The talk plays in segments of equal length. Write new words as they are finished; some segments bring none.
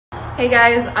Hey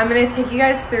guys, I'm gonna take you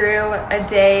guys through a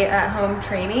day at home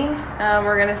training.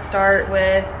 We're gonna start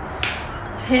with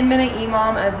 10-minute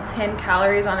EMOM of 10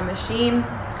 calories on a machine.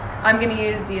 I'm gonna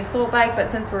use the assault bike, but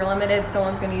since we're limited,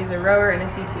 someone's gonna use a rower and a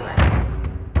C2 bike.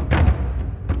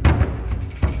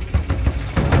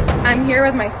 I'm here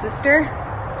with my sister,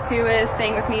 who is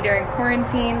staying with me during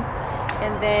quarantine,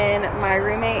 and then my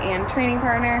roommate and training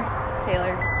partner,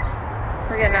 Taylor.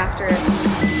 We're getting after it.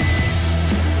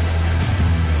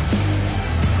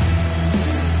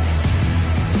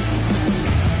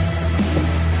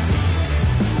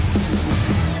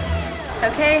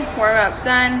 Okay, warm up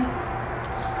done.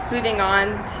 Moving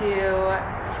on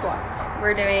to squats.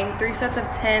 We're doing 3 sets of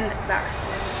 10 back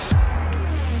squats.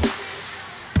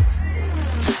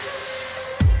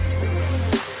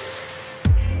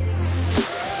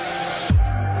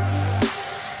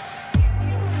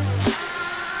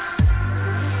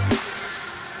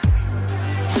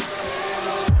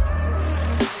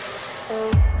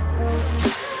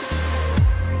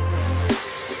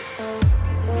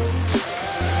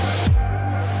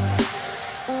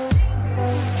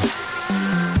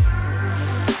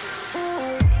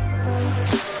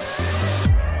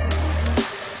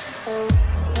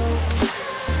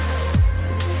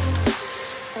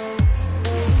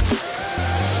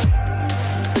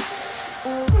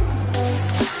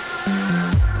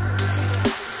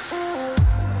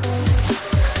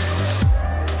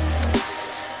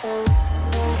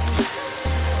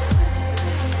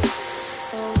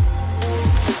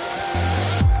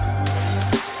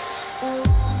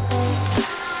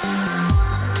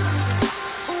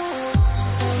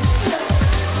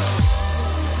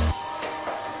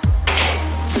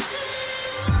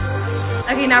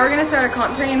 Okay, now we're gonna start a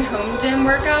comp train home gym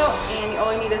workout, and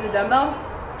all you need is a dumbbell.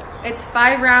 It's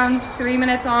 5 rounds, 3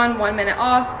 minutes on, 1 minute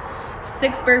off,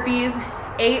 6 burpees,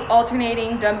 8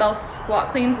 alternating dumbbell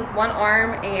squat cleans with 1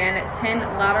 arm, and 10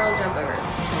 lateral jump overs.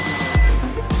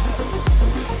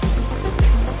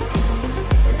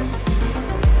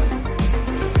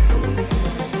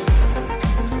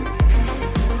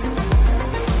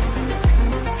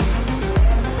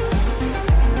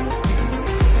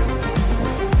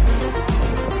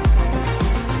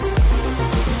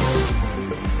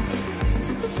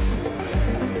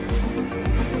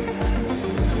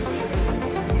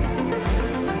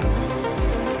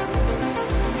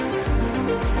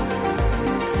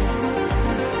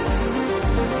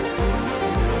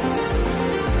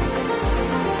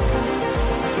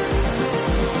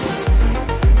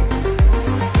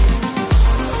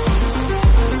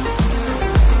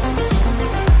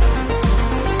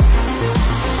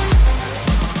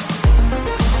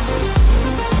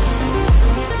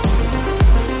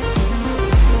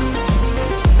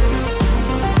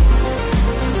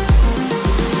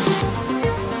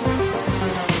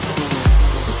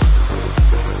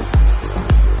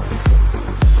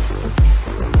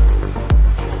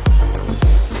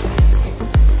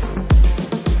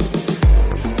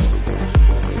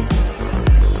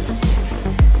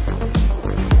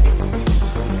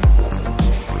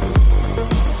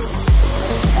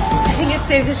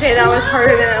 Safe to say that was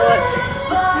harder than it looked.